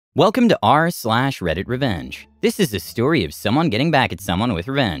Welcome to r/RedditRevenge. This is a story of someone getting back at someone with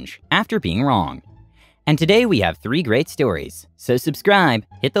revenge after being wrong. And today we have 3 great stories, so subscribe,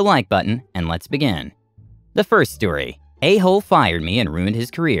 hit the like button, and let's begin. The first story, a-hole fired me and ruined his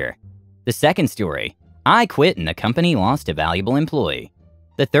career. The second story, I quit and the company lost a valuable employee.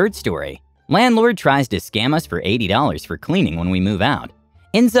 The third story, landlord tries to scam us for $80 for cleaning when we move out.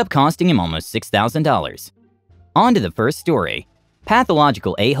 Ends up costing him almost $6,000. On to the first story.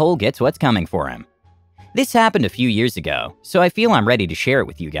 Pathological a-hole gets what's coming for him. This happened a few years ago, so I feel I'm ready to share it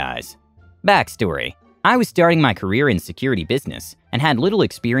with you guys. Backstory. I was starting my career in security business and had little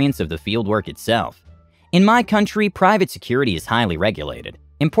experience of the field work itself. In my country, private security is highly regulated,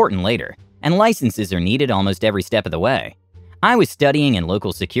 important later, and licenses are needed almost every step of the way. I was studying in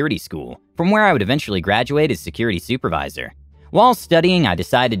local security school, from where I would eventually graduate as security supervisor. While studying, I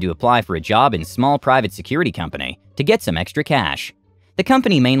decided to apply for a job in a small private security company to get some extra cash. The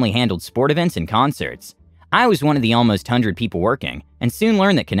company mainly handled sport events and concerts. I was one of the almost 100 people working, and soon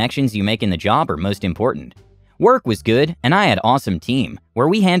learned that connections you make in the job are most important. Work was good, and I had an awesome team, where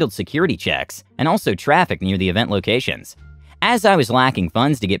we handled security checks and also traffic near the event locations. As I was lacking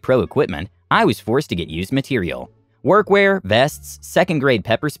funds to get pro equipment, I was forced to get used material. Workwear, vests, second-grade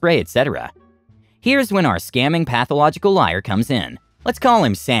pepper spray, etc. Here's when our scamming pathological liar comes in. Let's call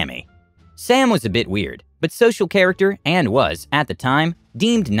him Sammy. Sam was a bit weird, but social character and was, at the time,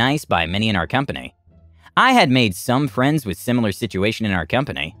 deemed nice by many in our company. I had made some friends with similar situation in our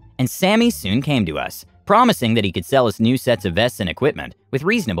company, and Sammy soon came to us, promising that he could sell us new sets of vests and equipment with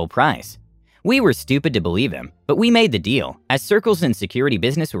reasonable price. We were stupid to believe him, but we made the deal, as circles in security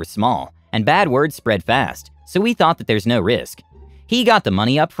business were small, and bad words spread fast, so we thought that there's no risk. He got the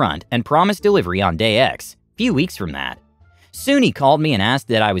money up front and promised delivery on day X, few weeks from that. Soon he called me and asked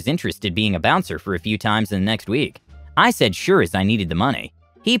that I was interested being a bouncer for a few times in the next week. I said sure, as I needed the money.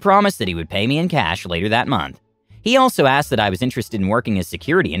 He promised that he would pay me in cash later that month. He also asked that I was interested in working as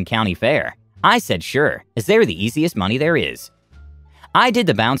security in county fair. I said sure, as they're the easiest money there is. I did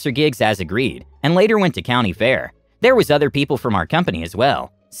the bouncer gigs as agreed, and later went to county fair. There was other people from our company as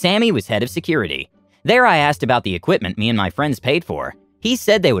well. Sammy was head of security. There I asked about the equipment me and my friends paid for. He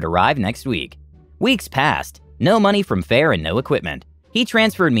said they would arrive next week. Weeks passed, no money from fair and no equipment. He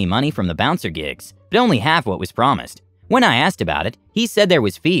transferred me money from the bouncer gigs, but only half what was promised. When I asked about it, he said there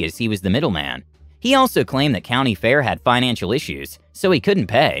was fee as he was the middleman. He also claimed that county fair had financial issues, so he couldn't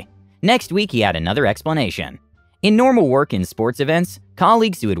pay. Next week he had another explanation. In normal work in sports events,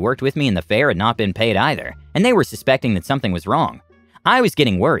 colleagues who had worked with me in the fair had not been paid either, and they were suspecting that something was wrong. I was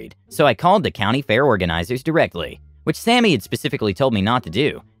getting worried, so I called the county fair organizers directly, which Sammy had specifically told me not to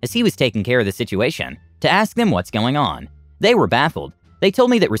do, as he was taking care of the situation, to ask them what's going on. They were baffled. They told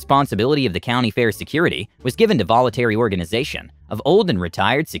me that responsibility of the county fair security was given to voluntary organization of old and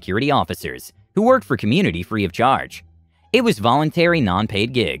retired security officers who worked for community free of charge. It was voluntary,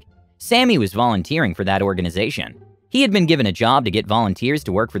 non-paid gig. Sammy was volunteering for that organization. He had been given a job to get volunteers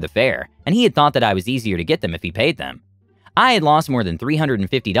to work for the fair, and he had thought that I was easier to get them if he paid them. I had lost more than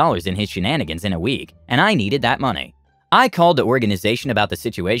 $350 in his shenanigans in a week, and I needed that money. I called the organization about the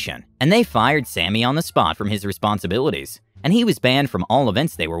situation, and they fired Sammy on the spot from his responsibilities, and he was banned from all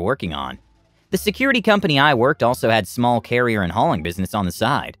events they were working on. The security company I worked also had small carrier and hauling business on the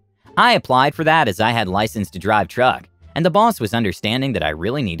side. I applied for that as I had license to drive truck, and the boss was understanding that I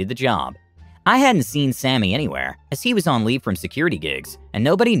really needed the job. I hadn't seen Sammy anywhere, as he was on leave from security gigs, and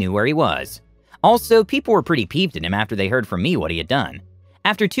nobody knew where he was. Also, people were pretty peeved at him after they heard from me what he had done.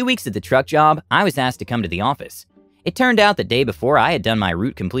 After 2 weeks at the truck job, I was asked to come to the office. It turned out the day before I had done my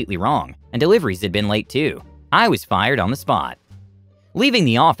route completely wrong, and deliveries had been late too. I was fired on the spot. Leaving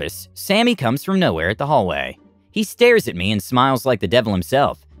the office, Sammy comes from nowhere at the hallway. He stares at me and smiles like the devil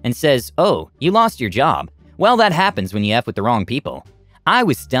himself, and says, "Oh, you lost your job. Well, that happens when you F with the wrong people." I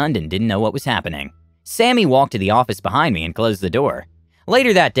was stunned and didn't know what was happening. Sammy walked to the office behind me and closed the door.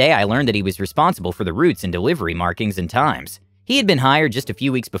 Later that day, I learned that he was responsible for the routes and delivery markings and times. He had been hired just a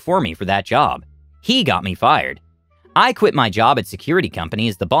few weeks before me for that job. He got me fired. I quit my job at security company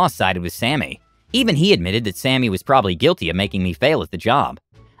as the boss sided with Sammy. Even he admitted that Sammy was probably guilty of making me fail at the job.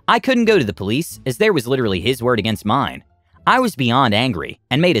 I couldn't go to the police as there was literally his word against mine. I was beyond angry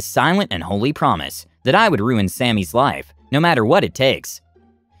and made a silent and holy promise that I would ruin Sammy's life, no matter what it takes.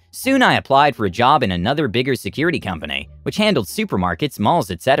 Soon I applied for a job in another bigger security company, which handled supermarkets, malls,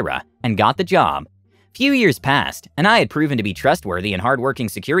 etc., and got the job. Few years passed, and I had proven to be trustworthy and hardworking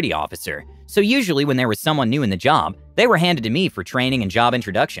security officer, so usually when there was someone new in the job, they were handed to me for training and job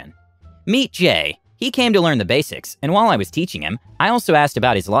introduction. Meet Jay. He came to learn the basics, and while I was teaching him, I also asked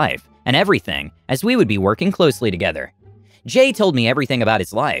about his life and everything, as we would be working closely together. Jay told me everything about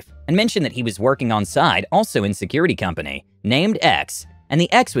his life and mentioned that he was working on side also in security company named X, and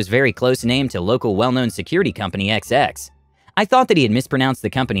the X was very close name to local well-known security company XX. I thought that he had mispronounced the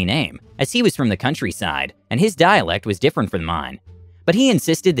company name, as he was from the countryside and his dialect was different from mine. But he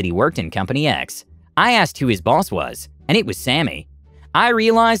insisted that he worked in Company X. I asked who his boss was, and it was Sammy. I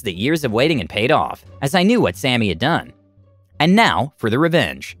realized that years of waiting had paid off, as I knew what Sammy had done. And now for the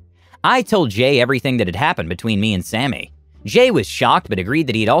revenge. I told Jay everything that had happened between me and Sammy. Jay was shocked but agreed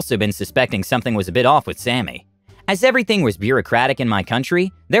that he'd also been suspecting something was a bit off with Sammy. As everything was bureaucratic in my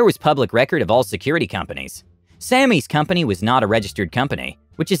country, there was public record of all security companies. Sammy's company was not a registered company,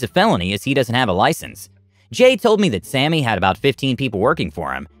 which is a felony as he doesn't have a license. Jay told me that Sammy had about 15 people working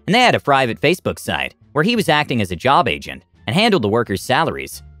for him, and they had a private Facebook site where he was acting as a job agent and handled the workers'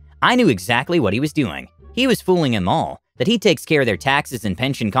 salaries. I knew exactly what he was doing. He was fooling them all, that he takes care of their taxes and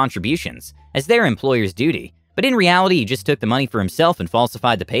pension contributions as their employer's duty, but in reality he just took the money for himself and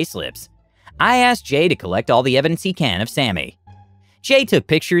falsified the payslips. I asked Jay to collect all the evidence he can of Sammy. Jay took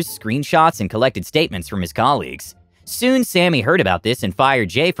pictures, screenshots, and collected statements from his colleagues. Soon Sammy heard about this and fired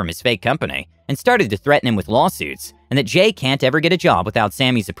Jay from his fake company and started to threaten him with lawsuits and that Jay can't ever get a job without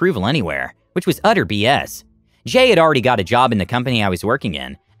Sammy's approval anywhere, which was utter BS. Jay had already got a job in the company I was working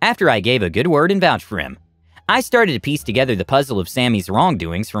in after I gave a good word and vouched for him. I started to piece together the puzzle of Sammy's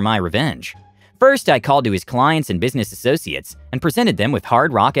wrongdoings for my revenge. First, I called to his clients and business associates and presented them with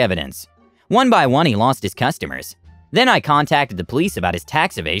hard rock evidence. One by one, he lost his customers. Then I contacted the police about his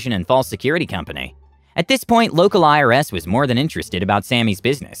tax evasion and false security company. At this point, local IRS was more than interested about Sammy's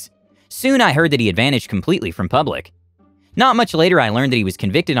business. Soon I heard that he had vanished completely from public. Not much later, I learned that he was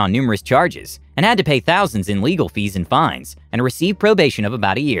convicted on numerous charges and had to pay thousands in legal fees and fines and received probation of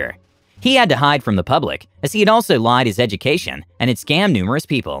about a year. He had to hide from the public as he had also lied his education and had scammed numerous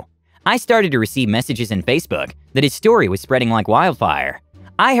people. I started to receive messages in Facebook that his story was spreading like wildfire.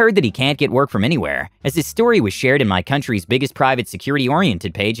 I heard that he can't get work from anywhere, as his story was shared in my country's biggest private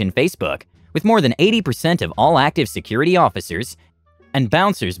security-oriented page in Facebook, with more than 80% of all active security officers and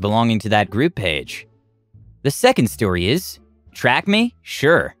bouncers belonging to that group page. The second story is, track me?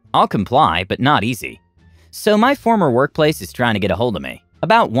 Sure, I'll comply, but not easy. So my former workplace is trying to get a hold of me,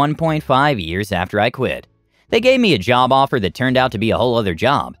 about 1.5 years after I quit. They gave me a job offer that turned out to be a whole other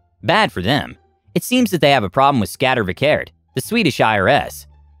job. Bad for them. It seems that they have a problem with skatterverket, the Swedish IRS.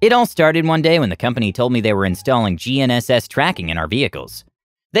 It all started one day when the company told me they were installing GNSS tracking in our vehicles.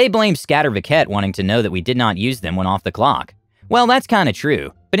 They blamed skatterverket wanting to know that we did not use them when off the clock. Well, that's kinda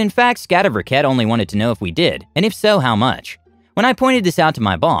true, but in fact skatterverket only wanted to know if we did, and if so, how much. When I pointed this out to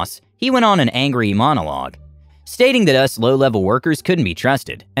my boss, he went on an angry monologue, stating that us low-level workers couldn't be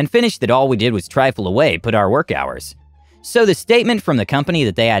trusted, and finished that all we did was trifle away, put our work hours. So the statement from the company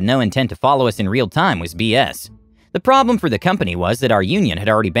that they had no intent to follow us in real time was BS. The problem for the company was that our union had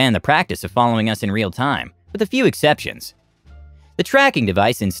already banned the practice of following us in real time, with a few exceptions. The tracking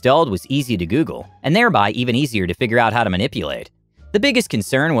device installed was easy to Google, and thereby even easier to figure out how to manipulate. The biggest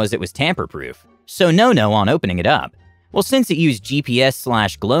concern was it was tamper-proof, so no on opening it up. Well, since it used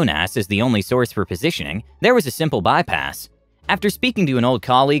GPS/GLONASS as the only source for positioning, there was a simple bypass. After speaking to an old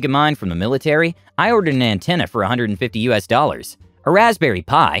colleague of mine from the military, I ordered an antenna for $150 US, a Raspberry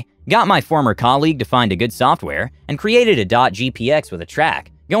Pi, got my former colleague to find a good software, and created a .gpx with a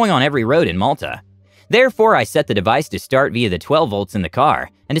track, going on every road in Malta. Therefore, I set the device to start via the 12 volts in the car,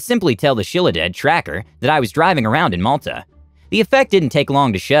 and to simply tell the Shilladed tracker that I was driving around in Malta. The effect didn't take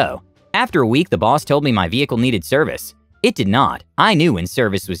long to show. After a week, the boss told me my vehicle needed service. It did not. I knew when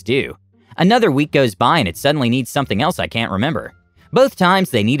service was due. Another week goes by and it suddenly needs something else I can't remember. Both times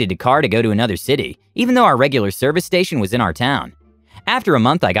they needed a car to go to another city, even though our regular service station was in our town. After a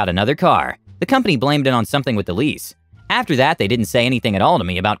month, I got another car. The company blamed it on something with the lease. After that, they didn't say anything at all to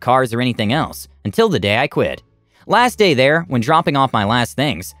me about cars or anything else, until the day I quit. Last day there, when dropping off my last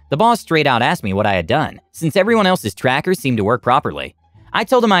things, the boss straight out asked me what I had done, since everyone else's trackers seemed to work properly. I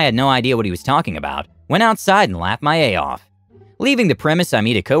told him I had no idea what he was talking about, went outside and laughed my A off. Leaving the premise, I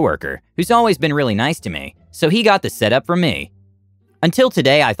meet a coworker, who's always been really nice to me, so he got the setup from me. Until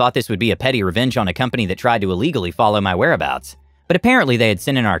today, I thought this would be a petty revenge on a company that tried to illegally follow my whereabouts, but apparently they had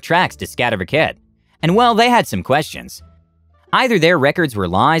sent in our tracks to skatterverket. And well, they had some questions. Either their records were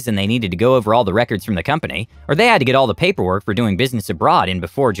lies and they needed to go over all the records from the company, or they had to get all the paperwork for doing business abroad in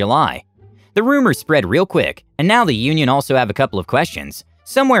before July. The rumors spread real quick, and now the union also have a couple of questions,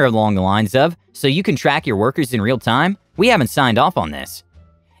 somewhere along the lines of, so you can track your workers in real time? We haven't signed off on this.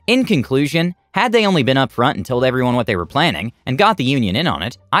 In conclusion, had they only been upfront and told everyone what they were planning and got the union in on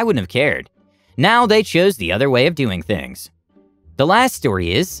it, I wouldn't have cared. Now they chose the other way of doing things. The last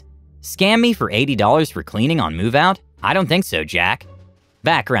story is, scam me for $80 for cleaning on move out? I don't think so, Jack.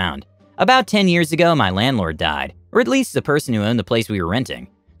 Background. About 10 years ago, my landlord died, or at least the person who owned the place we were renting.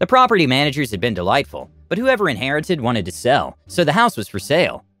 The property managers had been delightful, but whoever inherited wanted to sell, so the house was for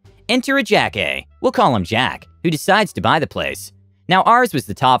sale. Enter a Jack A, we'll call him Jack, who decides to buy the place. Now ours was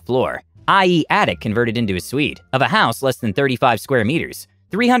the top floor, i.e. attic converted into a suite, of a house less than 35 square meters,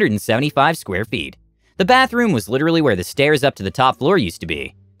 375 square feet. The bathroom was literally where the stairs up to the top floor used to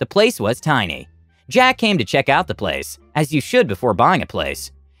be. The place was tiny. Jack came to check out the place, as you should before buying a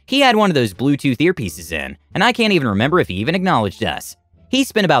place. He had one of those Bluetooth earpieces in, and I can't even remember if he even acknowledged us. He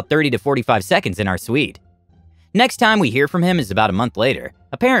spent about 30 to 45 seconds in our suite. Next time we hear from him is about a month later.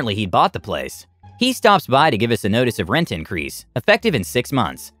 Apparently he'd bought the place. He stops by to give us a notice of rent increase, effective in 6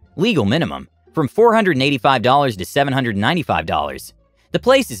 months, legal minimum, from $485 to $795. The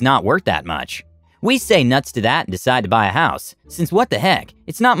place is not worth that much. We say nuts to that and decide to buy a house, since what the heck,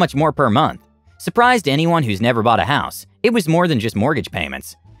 it's not much more per month. Surprise to anyone who's never bought a house, it was more than just mortgage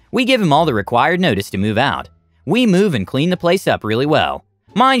payments. We give him all the required notice to move out. We move and clean the place up really well.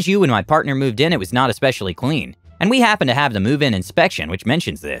 Mind you, when my partner moved in, it was not especially clean, and we happen to have the move-in inspection, which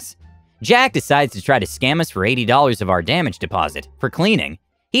mentions this. Jack decides to try to scam us for $80 of our damage deposit for cleaning.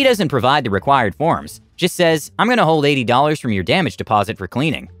 He doesn't provide the required forms, just says, I'm gonna hold $80 from your damage deposit for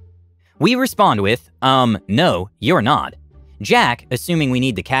cleaning. We respond with, no, you're not. Jack, assuming we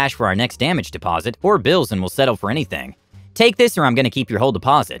need the cash for our next damage deposit or bills and will settle for anything. Take this or I'm gonna keep your whole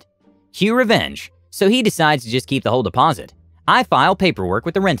deposit. Cue revenge, so he decides to just keep the whole deposit. I file paperwork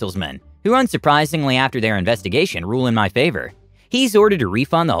with the rentalsman, who unsurprisingly after their investigation rule in my favor. He's ordered to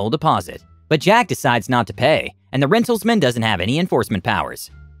refund the whole deposit, but Jack decides not to pay, and the rentalsman doesn't have any enforcement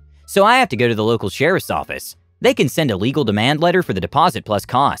powers. So I have to go to the local sheriff's office. They can send a legal demand letter for the deposit plus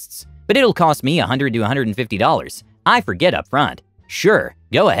costs, but it'll cost me $100 to $150. I forget up front. Sure,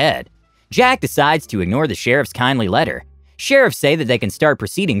 go ahead. Jack decides to ignore the sheriff's kindly letter. Sheriffs say that they can start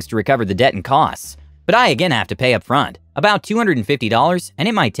proceedings to recover the debt and costs, but I again have to pay up front, about $250, and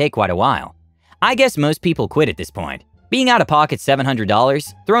it might take quite a while. I guess most people quit at this point. Being out of pocket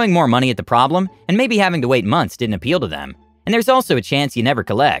 $700, throwing more money at the problem, and maybe having to wait months didn't appeal to them. And there's also a chance you never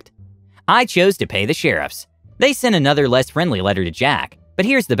collect. I chose to pay the sheriffs. They sent another less friendly letter to Jack, but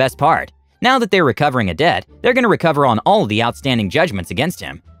here's the best part. Now that they're recovering a debt, they're going to recover on all of the outstanding judgments against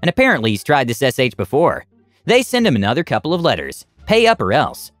him, and apparently he's tried this SH before. They send him another couple of letters, pay up or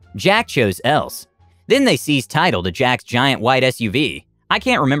else. Jack chose else. Then they seize title to Jack's giant white SUV. I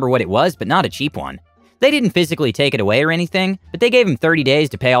can't remember what it was, but not a cheap one. They didn't physically take it away or anything, but they gave him 30 days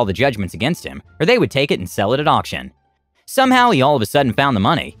to pay all the judgments against him, or they would take it and sell it at auction. Somehow he all of a sudden found the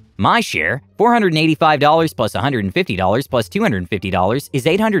money. My share, $485 plus $150 plus $250 is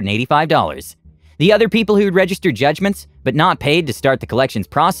 $885. The other people who'd registered judgments, but not paid to start the collections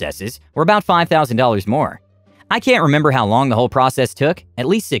processes, were about $5,000 more. I can't remember how long the whole process took, at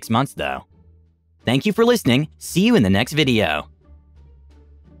least 6 months though. Thank you for listening, see you in the next video.